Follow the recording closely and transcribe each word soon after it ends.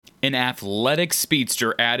An athletic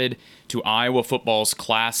speedster added to Iowa football's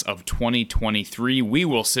class of 2023. We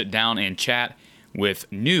will sit down and chat with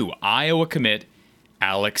new Iowa commit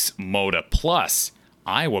Alex Moda. Plus,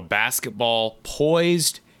 Iowa basketball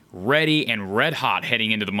poised, ready, and red hot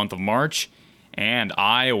heading into the month of March. And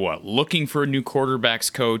Iowa looking for a new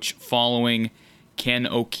quarterbacks coach following Ken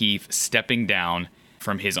O'Keefe stepping down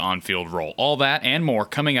from his on-field role. All that and more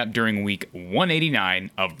coming up during week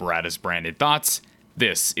 189 of Bradda's Branded Thoughts.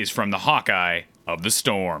 This is from the Hawkeye of the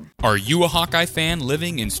Storm. Are you a Hawkeye fan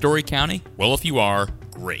living in Story County? Well, if you are,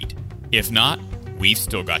 great. If not, we've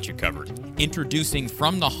still got you covered. Introducing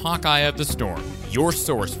From the Hawkeye of the Storm, your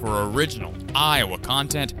source for original Iowa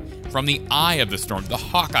content from the Eye of the Storm, the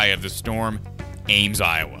Hawkeye of the Storm, Ames,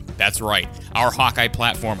 Iowa. That's right. Our Hawkeye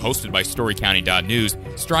platform, hosted by StoryCounty.News,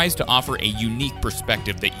 strives to offer a unique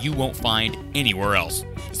perspective that you won't find anywhere else.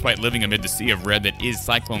 Despite living amid the sea of red that is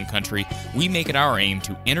Cyclone Country, we make it our aim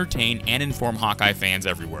to entertain and inform Hawkeye fans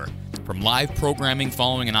everywhere. From live programming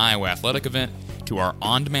following an Iowa athletic event to our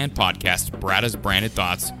on-demand podcast, Bradda's Branded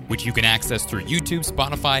Thoughts, which you can access through YouTube,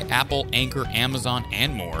 Spotify, Apple, Anchor, Amazon,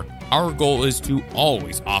 and more, our goal is to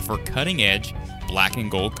always offer cutting-edge black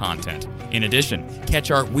and gold content. In addition,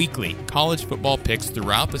 catch our weekly college football picks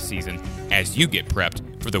throughout the season as you get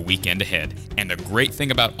prepped for the weekend ahead. And the great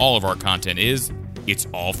thing about all of our content is it's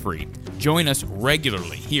all free. Join us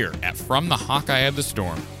regularly here at From the Hawkeye of the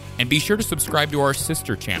Storm, and be sure to subscribe to our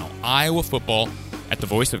sister channel, Iowa Football at the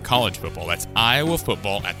Voice of College Football. That's Iowa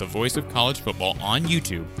Football at the Voice of College Football on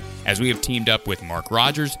YouTube, as we have teamed up with Mark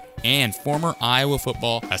Rogers and former Iowa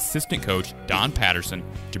football assistant coach Don Patterson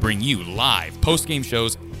to bring you live post-game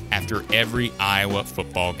shows after every Iowa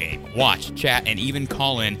football game. Watch, chat, and even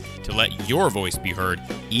call in to let your voice be heard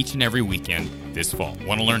each and every weekend this fall.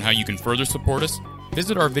 Want to learn how you can further support us?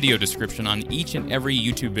 Visit our video description on each and every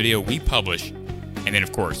YouTube video we publish, and then,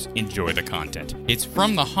 of course, enjoy the content. It's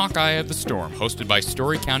From the Hawkeye of the Storm, hosted by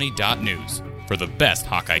StoryCounty.News, for the best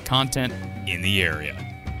Hawkeye content in the area.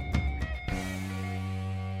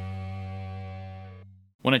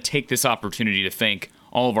 I want to take this opportunity to thank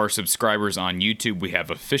all of our subscribers on YouTube. We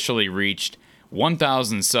have officially reached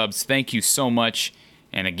 1,000 subs. Thank you so much.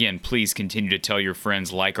 And again, please continue to tell your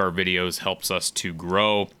friends, like our videos, helps us to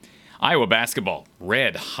grow. Iowa basketball,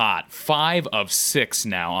 red hot. 5 of 6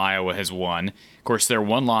 now Iowa has won. Of course, their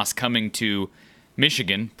one loss coming to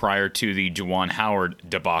Michigan prior to the Juwan Howard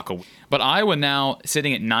debacle. But Iowa now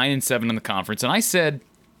sitting at 9-7 in the conference. And I said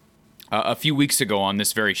a few weeks ago on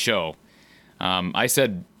this very show, I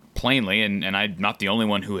said plainly, and I'm not the only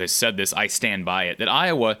one who has said this, I stand by it, that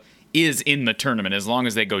Iowa is in the tournament as long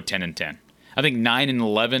as they go 10-10. I think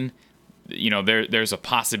 9-11, there's a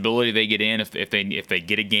possibility they get in if they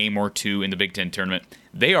get a game or two in the Big Ten tournament.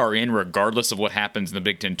 They are in regardless of what happens in the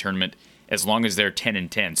Big Ten tournament as long as they're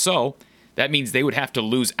 10-10. So that means they would have to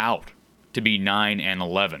lose out to be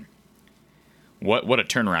 9-11. What a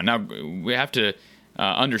turnaround. Now, we have to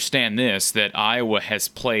understand this, that Iowa has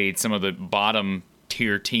played some of the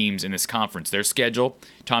bottom-tier teams in this conference. Their schedule,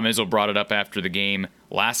 Tom Izzo brought it up after the game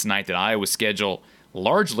last night, that Iowa's schedule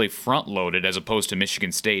largely front-loaded as opposed to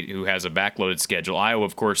Michigan State, who has a back-loaded schedule. Iowa,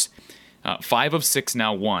 of course, 5 of 6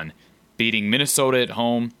 now won, beating Minnesota at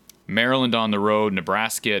home, Maryland on the road,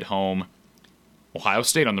 Nebraska at home, Ohio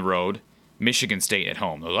State on the road, Michigan State at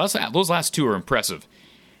home. Those last two are impressive.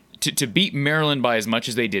 To beat Maryland by as much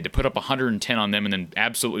as they did, to put up 110 on them and then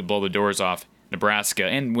absolutely blow the doors off Nebraska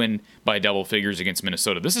and win by double figures against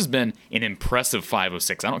Minnesota. This has been an impressive 5 of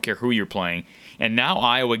 6. I don't care who you're playing. And now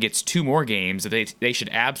Iowa gets 2 more games that they should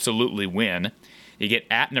absolutely win. You get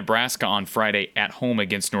at Nebraska on Friday, at home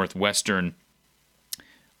against Northwestern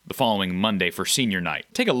the following Monday for senior night.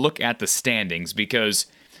 Take a look at the standings, because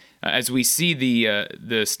as we see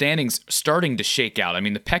the standings starting to shake out, I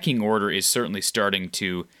mean, the pecking order is certainly starting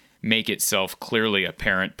to make itself clearly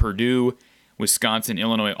apparent. Purdue, Wisconsin,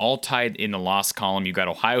 Illinois, all tied in the loss column. You've got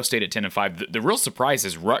Ohio State at 10-5. The real surprise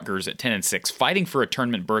is Rutgers at 10-6, fighting for a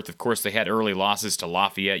tournament berth. Of course, they had early losses to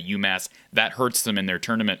Lafayette, UMass. That hurts them in their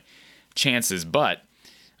tournament chances. But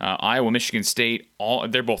Iowa, Michigan State,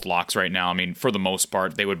 they're both locks right now. I mean, for the most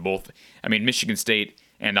part, they would both. I mean, Michigan State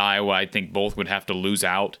and Iowa, I think both would have to lose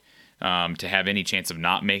out to have any chance of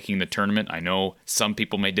not making the tournament. I know some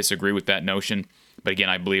people may disagree with that notion, but again,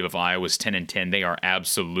 I believe if Iowa's 10-10, they are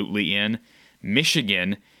absolutely in.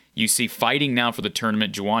 Michigan, you see fighting now for the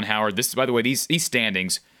tournament. Juwan Howard. This is, by the way, these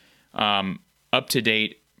standings up to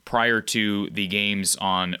date prior to the games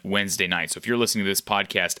on Wednesday night. So if you're listening to this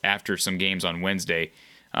podcast after some games on Wednesday,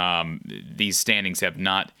 these standings have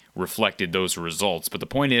not reflected those results. But the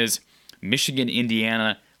point is, Michigan,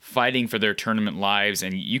 Indiana, fighting for their tournament lives.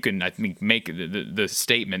 And you can, I think, make the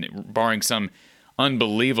statement, barring some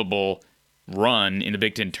unbelievable run in the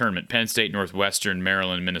Big Ten tournament, Penn State, Northwestern,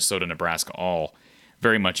 Maryland, Minnesota, Nebraska, all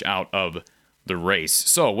very much out of the race.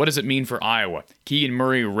 So what does it mean for Iowa? Keegan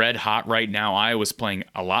Murray red hot right now. Iowa's playing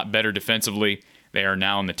a lot better defensively. They are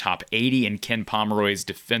now in the top 80 in Ken Pomeroy's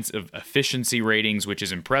defensive efficiency ratings, which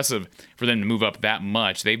is impressive for them to move up that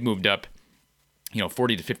much. They've moved up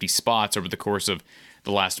 40 to 50 spots over the course of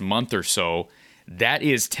the last month or so. That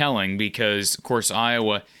is telling because, of course,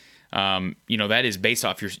 Iowa, that is based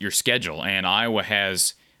off your schedule. And Iowa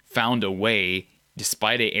has found a way,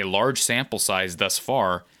 despite a large sample size thus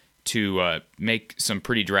far, to make some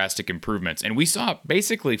pretty drastic improvements. And we saw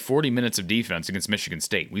basically 40 minutes of defense against Michigan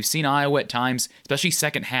State. We've seen Iowa at times, especially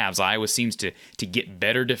second halves. Iowa seems to get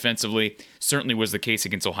better defensively. Certainly was the case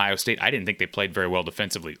against Ohio State. I didn't think they played very well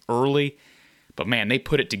defensively early. But man, they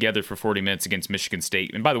put it together for 40 minutes against Michigan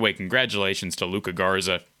State. And by the way, congratulations to Luka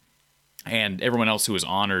Garza and everyone else who was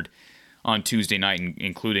honored on Tuesday night,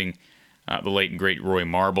 including the late and great Roy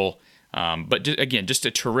Marble. But again, just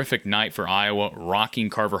a terrific night for Iowa, rocking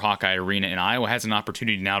Carver Hawkeye Arena. And Iowa has an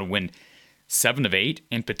opportunity now to win 7 of 8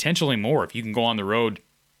 and potentially more if you can go on the road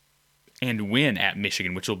and win at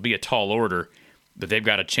Michigan, which will be a tall order. But they've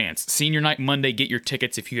got a chance. Senior night Monday, get your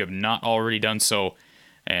tickets if you have not already done so.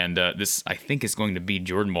 And this, I think, is going to be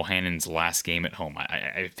Jordan Bohannon's last game at home.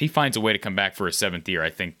 If he finds a way to come back for a 7th year,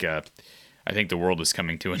 I think the world is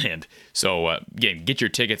coming to an end. So, again, get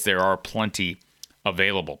your tickets. There are plenty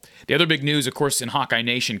available. The other big news, of course, in Hawkeye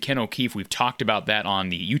Nation, Ken O'Keefe. We've talked about that on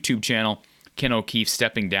the YouTube channel. Ken O'Keefe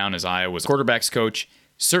stepping down as Iowa's quarterbacks coach.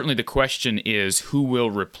 Certainly the question is who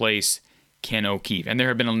will replace Ken O'Keefe. And there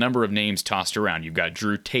have been a number of names tossed around. You've got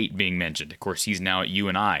Drew Tate being mentioned. Of course, he's now at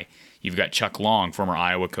UNI. You've got Chuck Long, former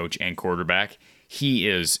Iowa coach and quarterback. He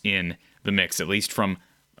is in the mix, at least from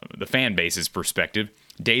the fan base's perspective.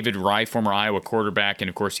 David Wright, former Iowa quarterback, and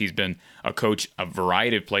of course he's been a coach a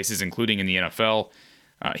variety of places, including in the NFL.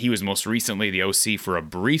 He was most recently the OC for a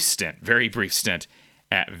very brief stint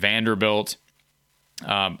at Vanderbilt.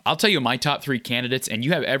 I'll tell you my top 3 candidates, and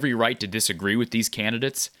you have every right to disagree with these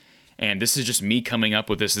candidates. And this is just me coming up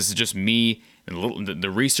with this. This is just me, and the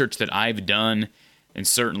research that I've done. And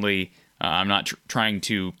certainly, I'm not trying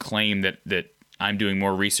to claim that I'm doing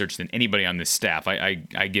more research than anybody on this staff. I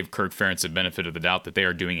give Kirk Ferentz the benefit of the doubt that they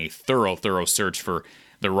are doing a thorough search for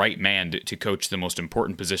the right man to coach the most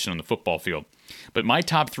important position on the football field. But my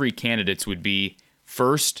top 3 candidates would be,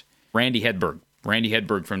 first, Randy Hedberg. Randy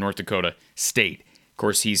Hedberg from North Dakota State. Of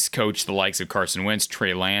course, he's coached the likes of Carson Wentz,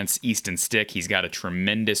 Trey Lance, Easton Stick. He's got a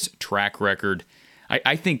tremendous track record.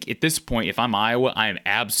 I think at this point, if I'm Iowa, I am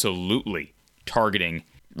absolutely targeting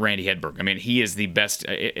Randy Hedberg. I mean, he is the best.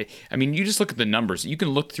 I mean, you just look at the numbers. You can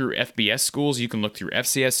look through FBS schools. You can look through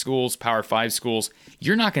FCS schools, Power 5 schools.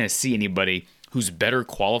 You're not going to see anybody who's better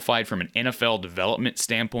qualified from an NFL development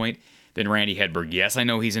standpoint than Randy Hedberg. Yes, I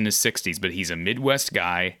know he's in his 60s, but he's a Midwest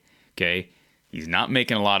guy, okay? He's not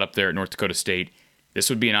making a lot up there at North Dakota State. This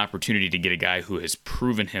would be an opportunity to get a guy who has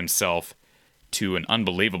proven himself to an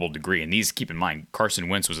unbelievable degree. And keep in mind, Carson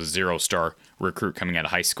Wentz was a 0-star recruit coming out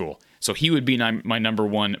of high school. So he would be my number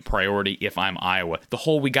one priority if I'm Iowa.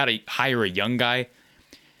 We got to hire a young guy.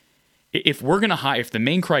 If we're going to hire, if the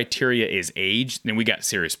main criteria is age, then we got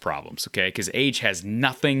serious problems, okay? Because age has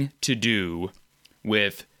nothing to do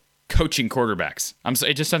with coaching quarterbacks.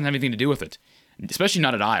 It just doesn't have anything to do with it, especially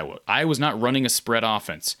not at Iowa. Iowa's not running a spread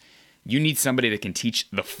offense. You need somebody that can teach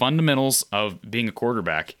the fundamentals of being a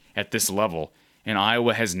quarterback at this level, and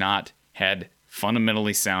Iowa has not had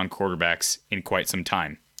fundamentally sound quarterbacks in quite some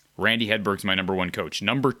time. Randy Hedberg's my number 1 coach.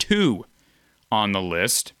 Number 2 on the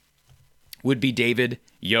list would be David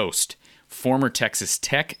Yost, former Texas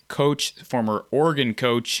Tech coach, former Oregon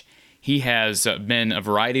coach. He has been a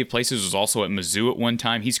variety of places, was also at Mizzou at one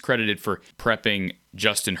time. He's credited for prepping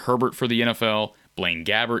Justin Herbert for the NFL, Blaine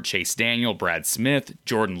Gabbert, Chase Daniel, Brad Smith,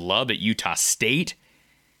 Jordan Love at Utah State.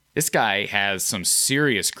 This guy has some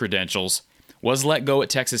serious credentials. Was let go at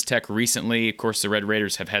Texas Tech recently. Of course, the Red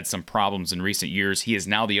Raiders have had some problems in recent years. He is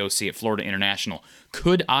now the OC at Florida International.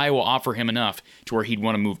 Could Iowa offer him enough to where he'd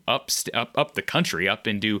want to move up the country, up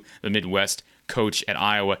into the Midwest, coach at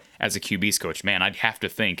Iowa as a QB's coach? Man, I'd have to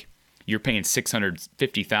think you're paying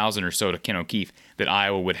 $650,000 or so to Ken O'Keefe that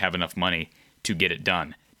Iowa would have enough money to get it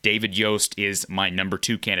done. David Yost is my number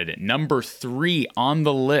 2 candidate. Number 3 on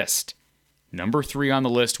the list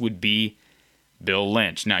would be Bill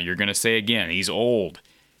Lynch. Now, you're going to say again, he's old.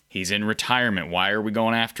 He's in retirement. Why are we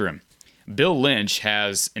going after him? Bill Lynch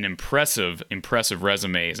has an impressive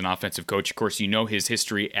resume as an offensive coach. Of course, you know his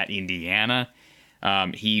history at Indiana.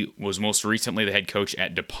 He was most recently the head coach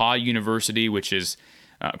at DePauw University, which is,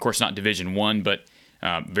 of course, not Division I, but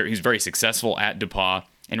he's very successful at DePauw.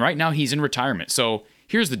 And right now he's in retirement. So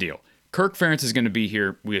here's the deal. Kirk Ferentz is going to be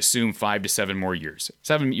here, we assume, 5 to 7 more years.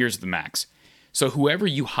 7 years at the max. So whoever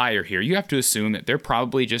you hire here, you have to assume that they're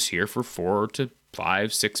probably just here for 4 to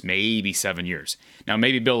 5, 6, maybe 7 years. Now,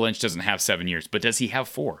 maybe Bill Lynch doesn't have 7 years, but does he have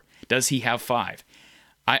 4? Does he have 5?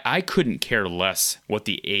 I couldn't care less what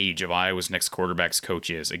the age of Iowa's next quarterback's coach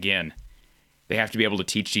is. Again, they have to be able to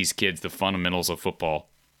teach these kids the fundamentals of football.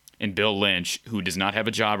 And Bill Lynch, who does not have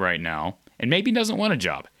a job right now, and maybe doesn't want a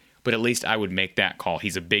job, but at least I would make that call.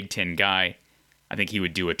 He's a Big Ten guy. I think he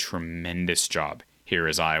would do a tremendous job here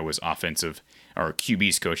as Iowa's offensive, or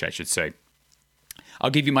QB's coach, I should say. I'll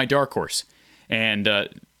give you my dark horse. And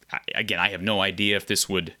again, I have no idea if this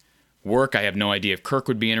would work. I have no idea if Kirk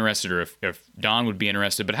would be interested or if Don would be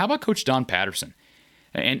interested. But how about Coach Don Patterson?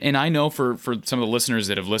 And I know for some of the listeners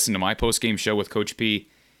that have listened to my post-game show with Coach P,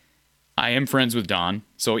 I am friends with Don.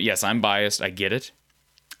 So yes, I'm biased. I get it.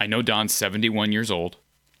 I know Don's 71 years old.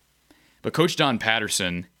 But Coach Don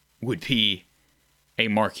Patterson would be a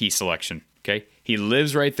marquee selection. Okay, he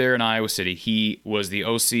lives right there in Iowa City. He was the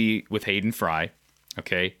OC with Hayden Fry.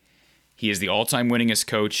 Okay, he is the all-time winningest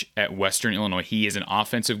coach at Western Illinois. He is an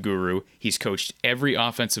offensive guru. He's coached every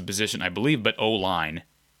offensive position, I believe, but O-line.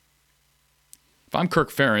 If I'm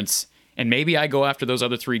Kirk Ferentz, and maybe I go after those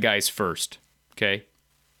other 3 guys first, okay?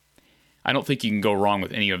 I don't think you can go wrong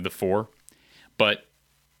with any of the 4. But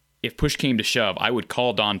if push came to shove, I would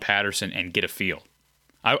call Don Patterson and get a feel.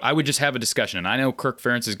 I would just have a discussion. And I know Kirk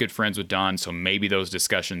Ferentz is good friends with Don, so maybe those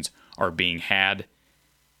discussions are being had.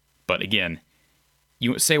 But again,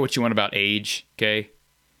 you say what you want about age, okay?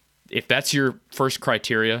 If that's your first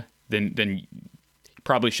criteria, then you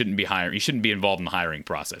probably shouldn't be hiring. You shouldn't be involved in the hiring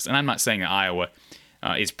process. And I'm not saying that Iowa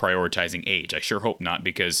is prioritizing age. I sure hope not,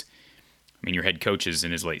 because your head coach is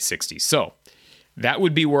in his late 60s. So that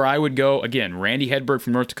would be where I would go. Again, Randy Hedberg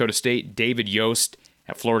from North Dakota State, David Yost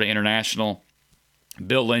at Florida International,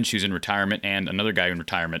 Bill Lynch, who's in retirement, and another guy in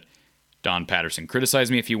retirement, Don Patterson. Criticize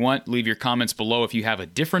me if you want. Leave your comments below. If you have a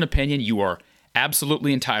different opinion, you are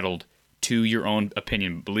absolutely entitled to your own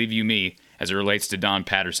opinion. Believe you me, as it relates to Don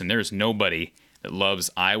Patterson, there is nobody that loves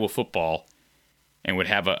Iowa football and would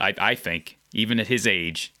have, I think, even at his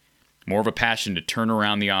age, more of a passion to turn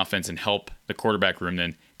around the offense and help the quarterback room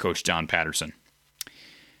than Coach Don Patterson.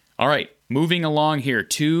 All right, moving along here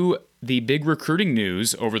to the big recruiting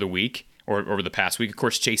news over the week, or over the past week. Of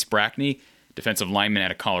course, Chase Brackney, defensive lineman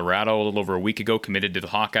out of Colorado, a little over a week ago, committed to the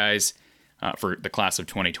Hawkeyes for the class of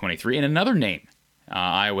 2023. And another name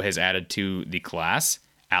Iowa has added to the class,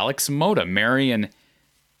 Alex Mota, Marion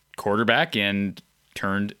quarterback and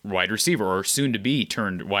turned wide receiver, or soon to be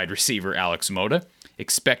turned wide receiver, Alex Mota.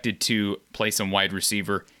 Expected to play some wide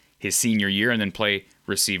receiver his senior year and then play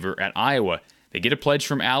receiver at Iowa. They get a pledge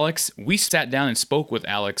from Alex. We sat down and spoke with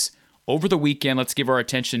Alex over the weekend. Let's give our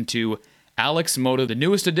attention to Alex Mota, the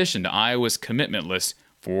newest addition to Iowa's commitment list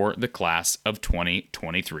for the class of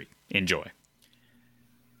 2023. Enjoy.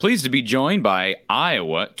 Pleased to be joined by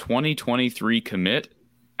Iowa 2023 commit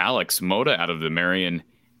Alex Mota out of the Marion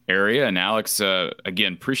area. And Alex,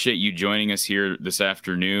 again, appreciate you joining us here this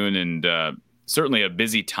afternoon, and certainly a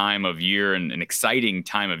busy time of year and an exciting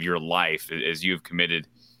time of your life as you have committed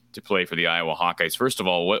to play for the Iowa Hawkeyes. First of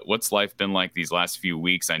all, what's life been like these last few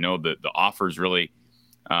weeks? I know that the offers really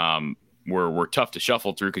were tough to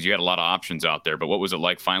shuffle through because you had a lot of options out there, but what was it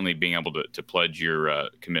like finally being able to pledge your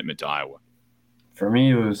commitment to Iowa? For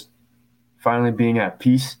me, it was finally being at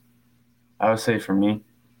peace, I would say, for me.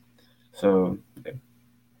 So, yeah.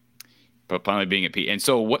 But finally being at peace. And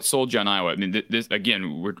so what sold you on Iowa? I mean, this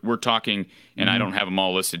again, we're talking, and I don't have them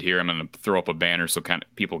all listed here. I'm going to throw up a banner so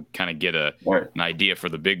people get an idea for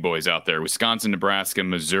the big boys out there. Wisconsin, Nebraska,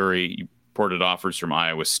 Missouri. You reported offers from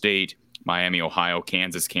Iowa State, Miami, Ohio,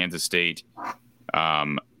 Kansas State,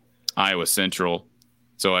 Iowa Central.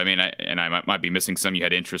 So, I mean, I might be missing some. You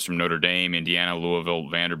had interest from Notre Dame, Indiana, Louisville,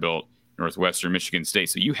 Vanderbilt, Northwestern, Michigan State.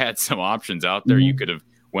 So you had some options out there. You could have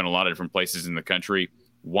went a lot of different places in the country.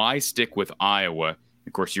 Why stick with Iowa?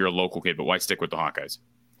 Of course, you're a local kid, but why stick with the Hawkeyes?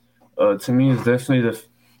 To me, it's definitely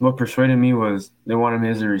what persuaded me was they wanted me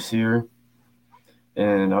as a receiver.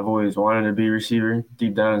 And I've always wanted to be a receiver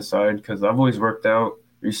deep down inside because I've always worked out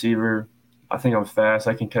receiver. I think I'm fast.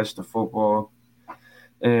 I can catch the football.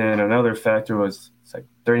 And another factor was it's like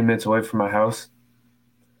 30 minutes away from my house.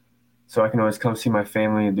 So I can always come see my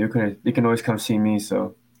family, and they can always come see me.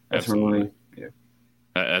 So that's really –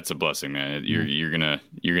 that's a blessing, man. You're gonna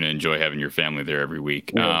enjoy having your family there every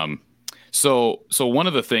week. Yeah. So one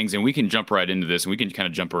of the things, and we can jump right into this, and we can kind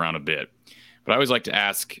of jump around a bit. But I always like to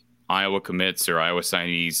ask Iowa commits or Iowa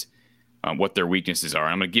signees what their weaknesses are.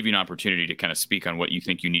 And I'm going to give you an opportunity to kind of speak on what you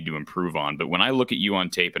think you need to improve on. But when I look at you on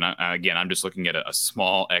tape, and again, I'm just looking at a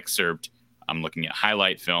small excerpt. I'm looking at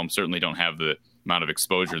highlight film. Certainly don't have the amount of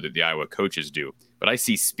exposure that the Iowa coaches do. But I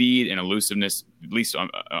see speed and elusiveness, at least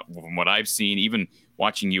from what I've seen, even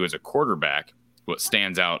watching you as a quarterback, what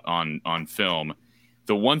stands out on film.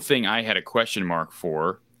 The one thing I had a question mark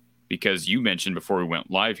for, because you mentioned before we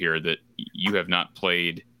went live here that you have not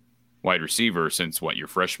played wide receiver since, what, your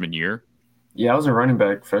freshman year? Yeah, I was a running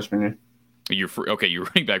back freshman year. You're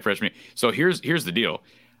running back freshman year. So here's the deal.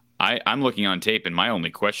 I'm looking on tape, and my only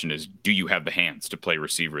question is, do you have the hands to play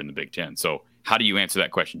receiver in the Big Ten? So how do you answer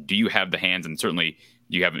that question? Do you have the hands? And certainly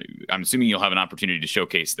you have. I'm assuming you'll have an opportunity to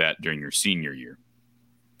showcase that during your senior year.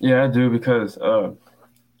 Yeah, I do, because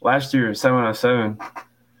last year, 7-on-7,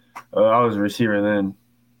 I was a receiver then,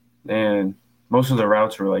 and most of the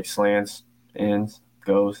routes were like slants, ins,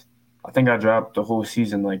 goes. I think I dropped the whole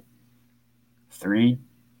season like 3.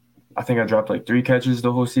 I think I dropped like 3 catches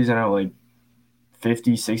the whole season out, like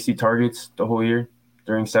 50, 60 targets the whole year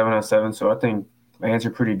during 7-on-7. So I think my hands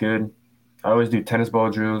are pretty good. I always do tennis ball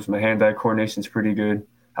drills. My hand-eye coordination is pretty good.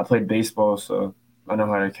 I played baseball, so I know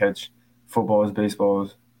how to catch footballs,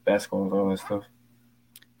 baseballs, basketballs, all that stuff.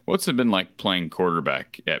 What's it been like playing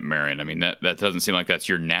quarterback at Marion? I mean, that doesn't seem like that's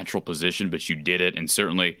your natural position, but you did it. And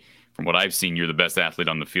certainly from what I've seen, you're the best athlete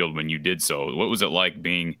on the field when you did so. What was it like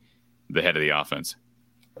being the head of the offense?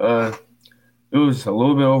 It was a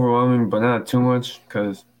little bit overwhelming, but not too much,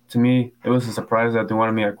 because to me, it was a surprise that they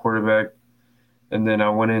wanted me at quarterback. And then I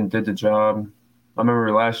went in and did the job. I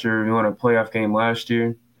remember last year, we won a playoff game last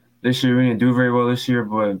year. This year, we didn't do very well this year,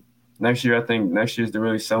 but next year, I think next year is the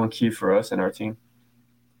really selling key for us and our team.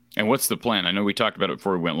 And what's the plan? I know we talked about it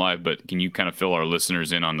before we went live, but can you kind of fill our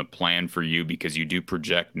listeners in on the plan for you? Because you do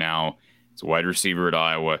project now as a wide receiver at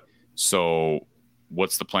Iowa. So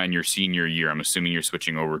what's the plan your senior year? I'm assuming you're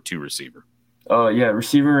switching over to receiver. Yeah,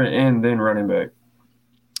 receiver and then running back.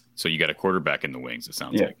 So you got a quarterback in the wings, it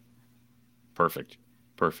sounds like. Perfect.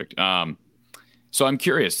 So I'm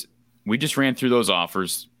curious. We just ran through those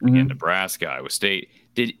offers in Nebraska, Iowa State.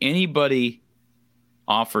 Did anybody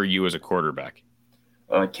offer you as a quarterback?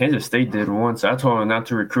 Kansas State did once. I told them not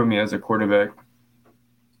to recruit me as a quarterback.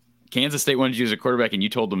 Kansas State wanted you as a quarterback, and you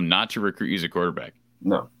told them not to recruit you as a quarterback?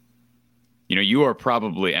 No. You know, you are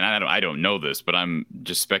probably, and I don't know this, but I'm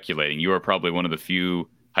just speculating, you are probably one of the few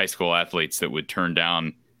high school athletes that would turn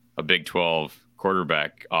down a Big 12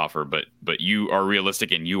 quarterback offer, but you are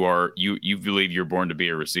realistic, and you believe you're born to be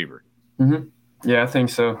a receiver. Yeah, I think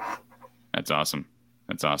so. That's awesome.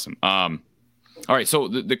 All right, so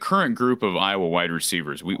the current group of Iowa wide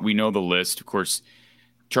receivers, we know the list. Of course,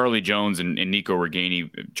 Charlie Jones and Nico Reganey.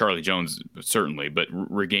 Charlie Jones certainly, but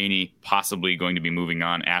Reganey possibly going to be moving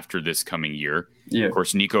on after this coming year. Yeah. Of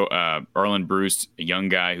course, Nico Arlen Bruce, a young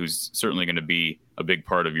guy who's certainly going to be a big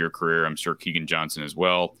part of your career. I'm sure Keegan Johnson as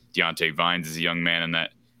well. Deontay Vines is a young man in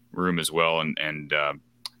that room as well, and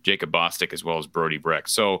Jacob Bostic as well as Brody Breck.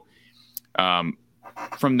 So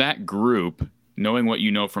from that group, knowing what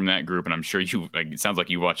you know from that group, and I'm sure it sounds like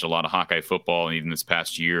you watched a lot of Hawkeye football, and even this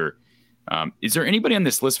past year, is there anybody on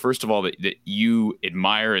this list, first of all, that you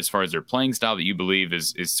admire as far as their playing style that you believe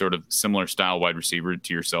is sort of similar style wide receiver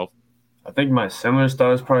to yourself? I think my similar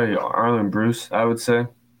style is probably Arlen Bruce, I would say,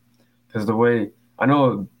 because the way I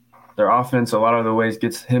know their offense, a lot of the ways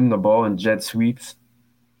gets him the ball in jet sweeps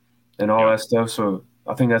and all that stuff. So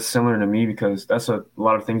I think that's similar to me, because that's a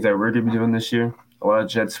lot of things that we're going to be doing this year. A lot of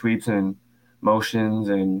jet sweeps and motions,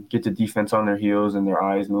 and get the defense on their heels and their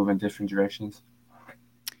eyes move in different directions.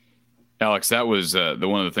 Alex, that was the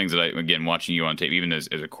one of the things that again, watching you on tape, even as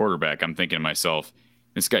a quarterback, I'm thinking to myself,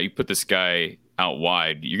 you put this guy out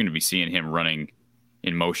wide, you're going to be seeing him running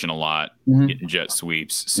in motion a lot, getting jet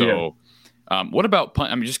sweeps. So what about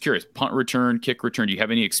punt? I'm just curious, punt return, kick return, do you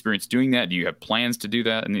have any experience doing that? Do you have plans to do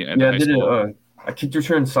that? I did it. I kicked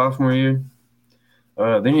return sophomore year.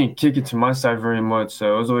 They didn't kick it to my side very much,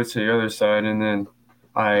 so it was always to the other side. And then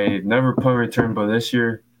I never punt return, but this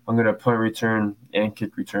year I'm going to punt return and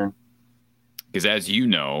kick return. Because as you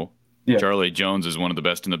know, Charlie Jones is one of the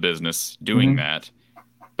best in the business doing that,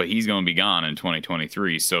 but he's going to be gone in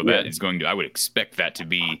 2023. So that is I would expect that to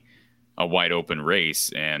be a wide open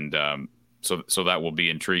race. And so that will be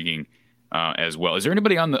intriguing as well. Is there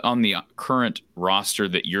anybody on the current roster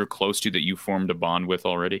that you're close to that you formed a bond with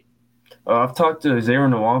already? I've talked to Zaire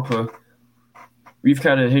Nwampa. We've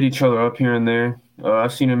kind of hit each other up here and there.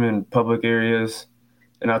 I've seen him in public areas,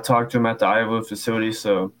 and I talked to him at the Iowa facility.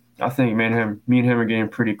 So I think me and him are getting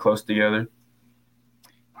pretty close together.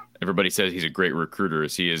 Everybody says he's a great recruiter.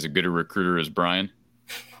 Is he as good a recruiter as Brian?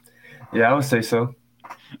 Yeah, I would say so.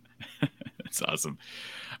 That's awesome.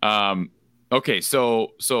 Okay,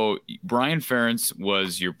 so Brian Ferentz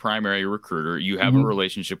was your primary recruiter. You have a Hmm.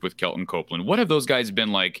 relationship with Kelton Copeland. What have those guys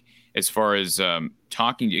been like as far as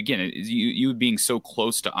talking? Again, you being so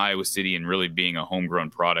close to Iowa City and really being a homegrown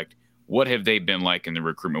product. What have they been like in the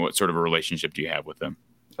recruitment? What sort of a relationship do you have with them?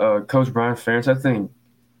 Coach Brian Ferentz, I think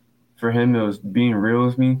for him it was being real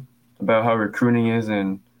with me about how recruiting is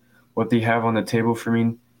and what they have on the table for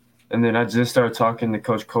me. And then I just started talking to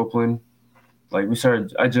Coach Copeland. Like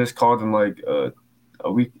I just called him like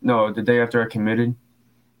a week, no, the day after I committed.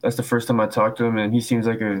 That's the first time I talked to him, and he seems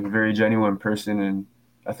like a very genuine person, and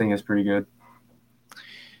I think it's pretty good.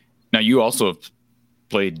 Now, you also have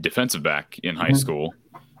played defensive back in high Mhm. school.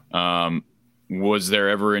 Was there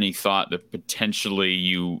ever any thought that potentially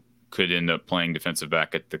you could end up playing defensive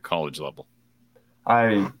back at the college level?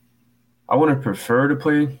 I I wouldn't prefer to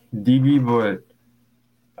play DB, but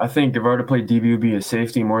I think if I were to play DB, it would be a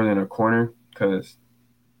safety more than a corner because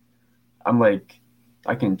I'm like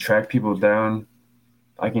I can track people down,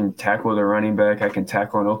 I can tackle the running back, I can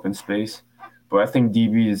tackle an open space. But I think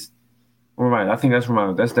DB is I think that's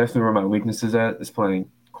definitely where my weakness is at, is playing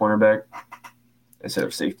cornerback instead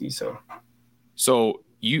of safety. So So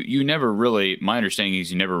you never really. My understanding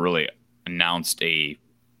is you never really announced a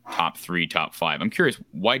top three, top five. I'm curious,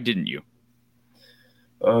 why didn't you?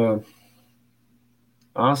 uh,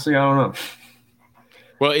 honestly, I don't know.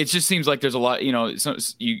 Well, it just seems like there's a lot.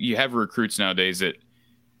 You have recruits nowadays that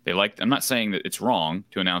they like. I'm not saying that it's wrong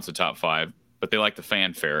to announce the top five, but they like the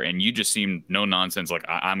fanfare, and you just seem no nonsense. Like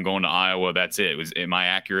I'm going to Iowa. That's it. Am I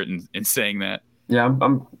accurate in saying that? Yeah,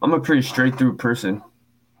 I'm a pretty straight through person.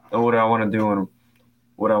 Know what I want to do and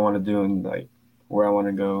what I want to do and like where I want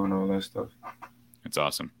to go and all that stuff. It's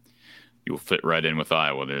awesome. You'll fit right in with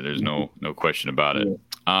Iowa. There's no question about it.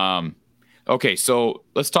 Yeah. Um, okay, so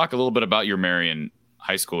let's talk a little bit about your Marion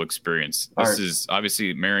high school experience. All This right. is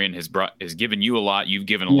obviously Marion has given you a lot. You've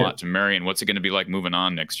given a Yeah. lot to Marion. What's it going to be like moving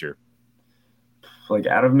on next year? Like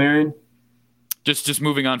out of Marion. Just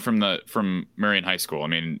moving on from Marion High School. I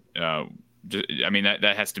mean,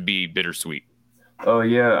 that has to be bittersweet. Oh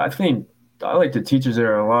yeah, I think I like the teachers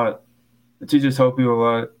there a lot. The teachers help you a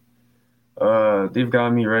lot. They've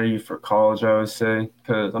gotten me ready for college, I would say,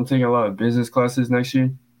 because I'm taking a lot of business classes next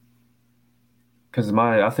year. Because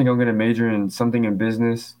I think I'm gonna major in something in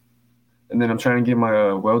business, and then I'm trying to get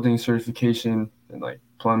my welding certification and like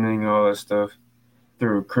plumbing and all that stuff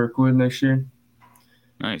through Kirkwood next year.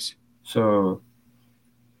 Nice. So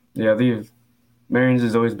yeah, they've Marion's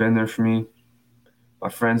has always been there for me. My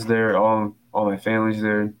friends there, all my family's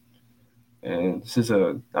there, and this is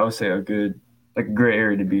I would say a good like a great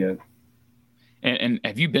area to be at. And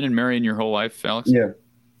have you been in Marion your whole life, Alex? Yeah.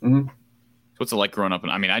 Hmm. What's it like growing up in?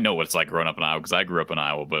 I mean, I know what it's like growing up in Iowa because I grew up in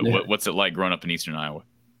Iowa. But Yeah. what's it like growing up in Eastern Iowa?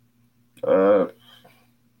 Uh,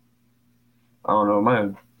 I don't know,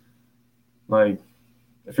 man. Like,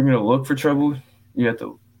 if you're gonna look for trouble, you're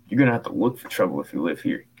gonna have to look for trouble if you live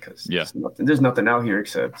here because Yeah. there's nothing out here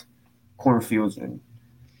except cornfields and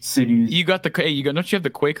cities. You got don't you have the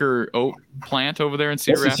Quaker oat plant over there in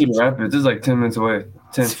Cedar That's in Cedar Rapids? Rapids. This is like 10 minutes away,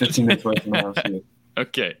 10, 15 minutes away from my house. Yeah.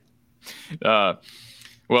 Okay. Uh,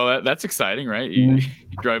 well, that's exciting, right? You, Mhm.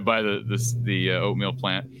 you drive by the oatmeal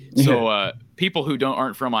plant. Yeah. So people who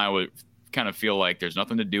aren't from Iowa kind of feel like there's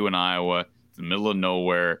nothing to do in Iowa. It's the middle of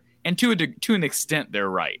nowhere, and to an extent, they're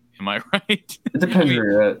right. Am I right? It depends where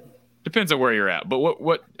you're at. Depends on where you're at. But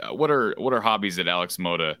what are hobbies that Alex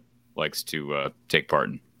Moda likes to take part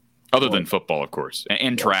in, other than football, of course,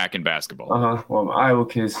 and track and basketball? Uh-huh. Well, I'm an Iowa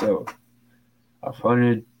kid, so I've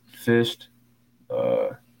hunted, fished.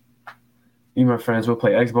 Me and my friends will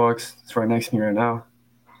play Xbox. It's right next to me right now.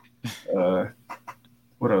 Uh,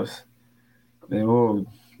 what else? Then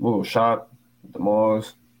we'll shop at the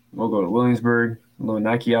malls. We'll go to Williamsburg, a little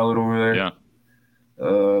Nike outlet over there. Yeah.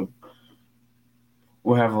 Uh,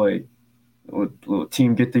 we'll have like little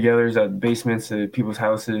team get-togethers at basements of people's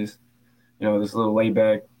houses. You know, this little laid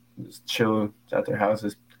back, just chill at their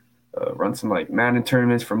houses. Run some like Madden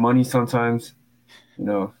tournaments for money sometimes. You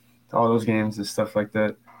know, all those games and stuff like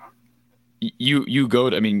that. You go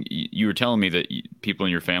to, I mean, you were telling me that people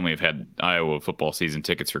in your family have had Iowa football season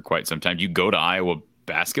tickets for quite some time. You go to Iowa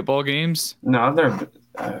basketball games? No, I've never.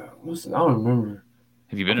 I don't remember.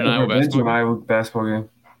 Have you been I've in Iowa never been to basketball an game? Iowa basketball game.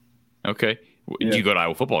 Okay. Yeah. Do you go to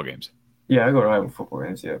Iowa football games? Yeah, I go to Iowa football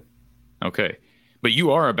games. Yeah. Okay. But you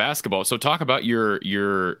are a basketball. So talk about your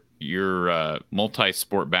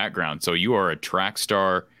multi-sport background. So you are a track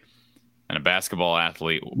star. and a basketball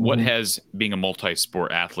athlete. What has being a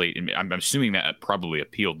multi-sport athlete, and I'm assuming that probably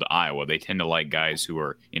appealed to Iowa. They tend to like guys who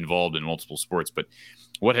are involved in multiple sports, but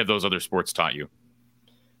what have those other sports taught you?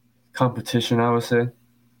 Competition, I would say.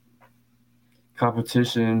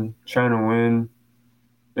 Competition, trying to win.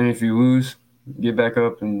 And if you lose, get back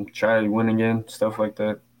up and try to win again, stuff like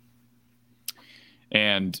that.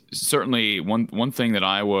 And certainly one thing that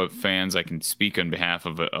Iowa fans, I can speak on behalf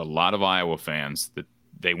of a lot of Iowa fans, that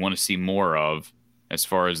they want to see more of as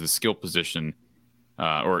far as the skill position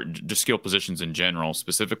or just skill positions in general,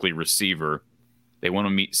 specifically receiver. They want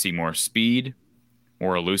to see more speed,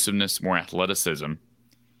 more elusiveness, more athleticism.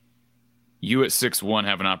 You at 6'1"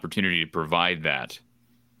 have an opportunity to provide that.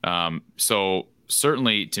 So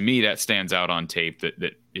certainly, to me, that stands out on tape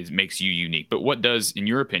that makes you unique. But what does, in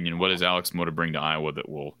your opinion, what does Alex Mota bring to Iowa that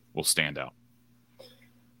will stand out?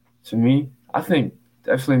 To me, I think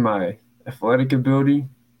definitely my athletic ability,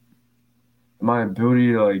 my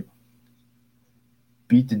ability to like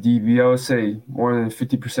beat the DB. I would say more than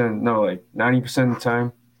 50%, no, like 90% of the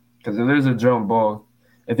time. Because if there's a jump ball,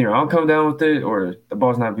 if I don't come down with it or the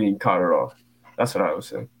ball's not being caught at all. That's what I would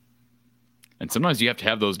say. And sometimes you have to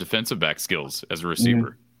have those defensive back skills as a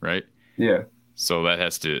receiver, right? Yeah. So that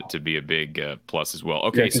has to be a big plus as well.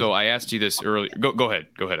 Okay, so I asked you this earlier. Go ahead.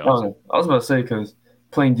 Go ahead, Alex. I was about to say, because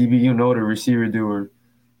playing DB, you know what a receiver do, or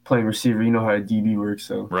playing receiver, you know how a DB works.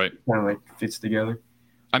 So right, kind of like fits together.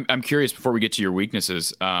 I'm curious, before we get to your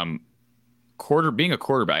weaknesses, being a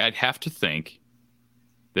quarterback, I'd have to think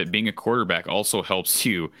that being a quarterback also helps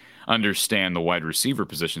you understand the wide receiver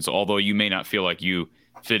position. So although you may not feel like you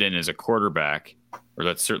fit in as a quarterback, or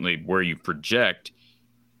that's certainly where you project,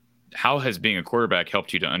 how has being a quarterback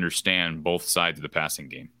helped you to understand both sides of the passing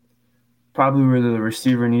game? Probably where the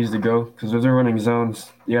receiver needs to go, because if they're running zones,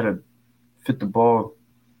 you got to fit the ball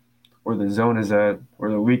where the zone is at, where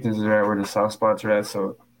the weaknesses are at, where the soft spots are at.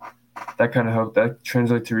 So that kind of helped. That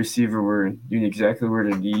translates to receiver where you need exactly where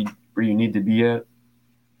you need to be at,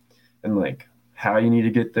 and like how you need to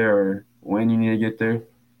get there or when you need to get there.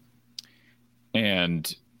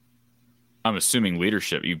 And I'm assuming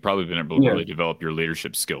leadership. You've probably been able to really develop your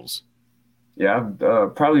leadership skills. Yeah,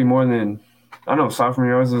 probably more than, I know, sophomore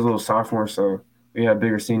year. I was a little sophomore, so we had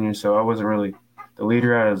bigger seniors, so I wasn't really the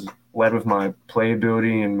leader. I was led with my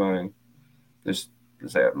playability and my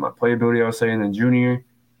playability, I would say. And then junior,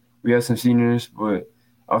 we had some seniors, but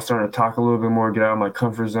I was starting to talk a little bit more, get out of my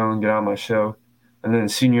comfort zone, get out of my shell. And then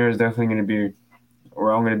senior is definitely going to be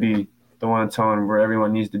where I'm going to be the one telling where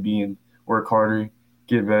everyone needs to be and work harder,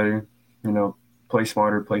 get better, play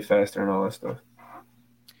smarter, play faster, and all that stuff.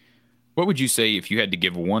 What would you say if you had to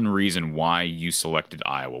give one reason why you selected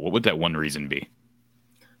Iowa? What would that one reason be?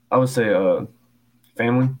 I would say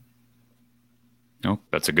family. No,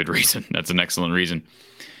 that's a good reason. That's an excellent reason.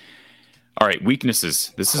 All right,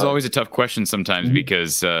 weaknesses. This is always a tough question sometimes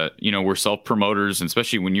because, we're self-promoters, and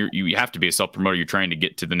especially when you have to be a self-promoter, you're trying to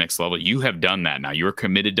get to the next level. You have done that now. You're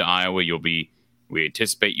committed to Iowa. We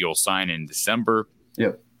anticipate you'll sign in December.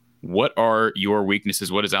 Yep. What are your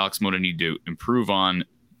weaknesses? What does Alex Mota need to improve on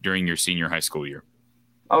during your senior high school year?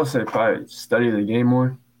 I would say probably study the game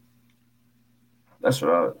more. That's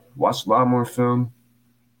what I watch a lot more film,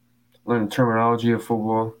 learn the terminology of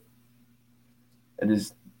football, and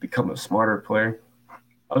just become a smarter player.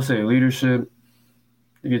 I would say leadership,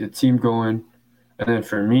 to get the team going. And then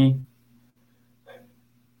for me,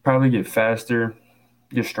 probably get faster,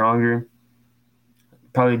 get stronger,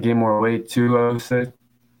 probably gain more weight too, I would say,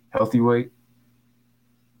 healthy weight.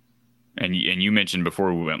 And you mentioned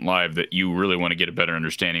before we went live that you really want to get a better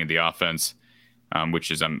understanding of the offense,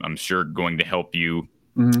 which is, I'm sure, going to help you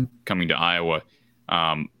coming to Iowa.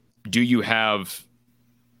 Do you have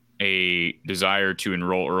a desire to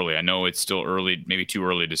enroll early? I know it's still early, maybe too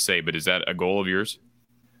early to say, but is that a goal of yours?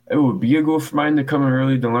 It would be a goal for mine to come in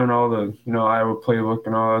early to learn all the, Iowa playbook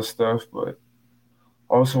and all that stuff, but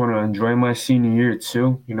I also want to enjoy my senior year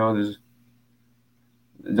too.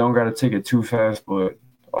 Don't got to take it too fast, but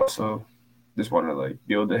also just want to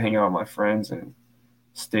be able to hang out with my friends and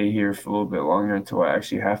stay here for a little bit longer until I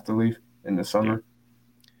actually have to leave in the summer.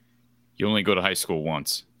 Yeah. You only go to high school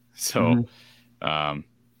once, so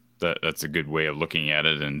that's a good way of looking at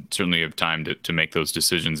it, and certainly have time to make those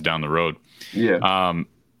decisions down the road. Yeah.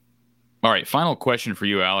 All right, final question for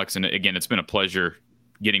you, Alex. And again, it's been a pleasure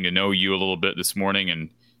getting to know you a little bit this morning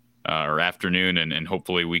and or afternoon, and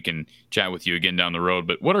hopefully we can chat with you again down the road.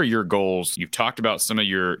 But what are your goals? You've talked about some of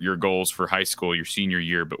your goals for high school, your senior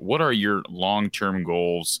year, but what are your long-term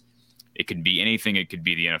goals? It could be anything. It could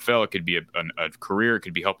be the NFL. It could be a career. It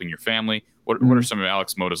could be helping your family. What are some of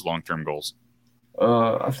Alex Mota's long-term goals?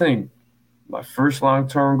 I think my first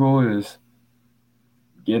long-term goal is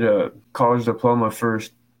get a college diploma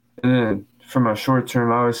first. And then for my short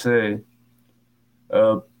term, I would say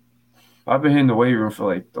uh, I've been hitting the weight room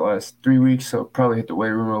for like the last 3 weeks, so probably hit the weight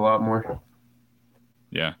room a lot more.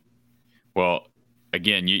 Yeah. Well,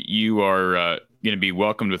 again, you are going to be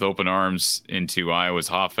welcomed with open arms into Iowa's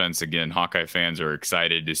offense. Again, Hawkeye fans are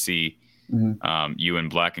excited to see you in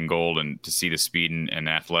black and gold and to see the speed and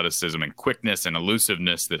athleticism and quickness and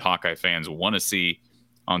elusiveness that Hawkeye fans want to see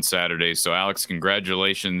on Saturdays. So, Alex,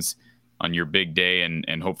 congratulations on your big day,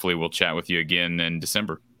 and hopefully we'll chat with you again in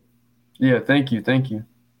December. Yeah, thank you. Thank you.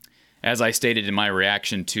 As I stated in my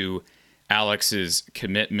reaction to Alex's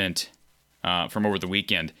commitment from over the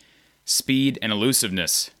weekend, speed and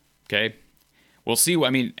elusiveness, okay? We'll see. I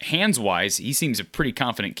mean, hands-wise, he seems a pretty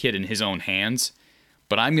confident kid in his own hands,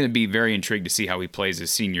 but I'm going to be very intrigued to see how he plays his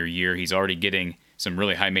senior year. He's already getting some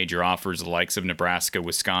really high major offers, the likes of Nebraska,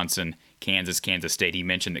 Wisconsin, Kansas, Kansas State. He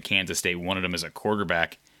mentioned that Kansas State wanted him as a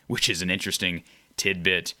quarterback, which is an interesting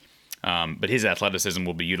tidbit. But his athleticism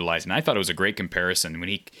will be utilized. And I thought it was a great comparison when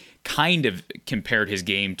he kind of compared his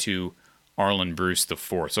game to Arlen Bruce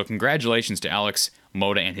IV. So congratulations to Alex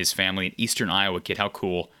Moda and his family, an Eastern Iowa kid. How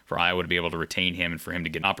cool for Iowa to be able to retain him and for him to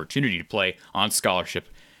get an opportunity to play on scholarship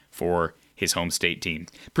for his home state team.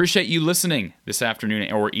 Appreciate you listening this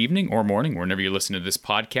afternoon or evening or morning, whenever you listen to this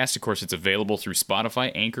podcast. Of course, it's available through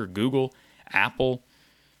Spotify, Anchor, Google, Apple,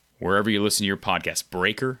 wherever you listen to your podcast,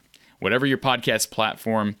 Breaker, whatever your podcast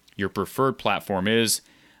platform, your preferred platform is.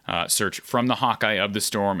 Search From the Hawkeye of the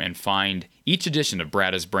Storm and find each edition of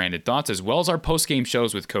Brada's Branded Thoughts, as well as our post-game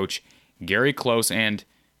shows with Coach Gary Close and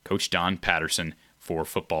Coach Don Patterson for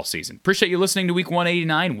football season. Appreciate you listening to Week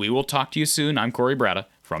 189. We will talk to you soon. I'm Corey Brada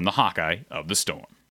from the Hawkeye of the Storm.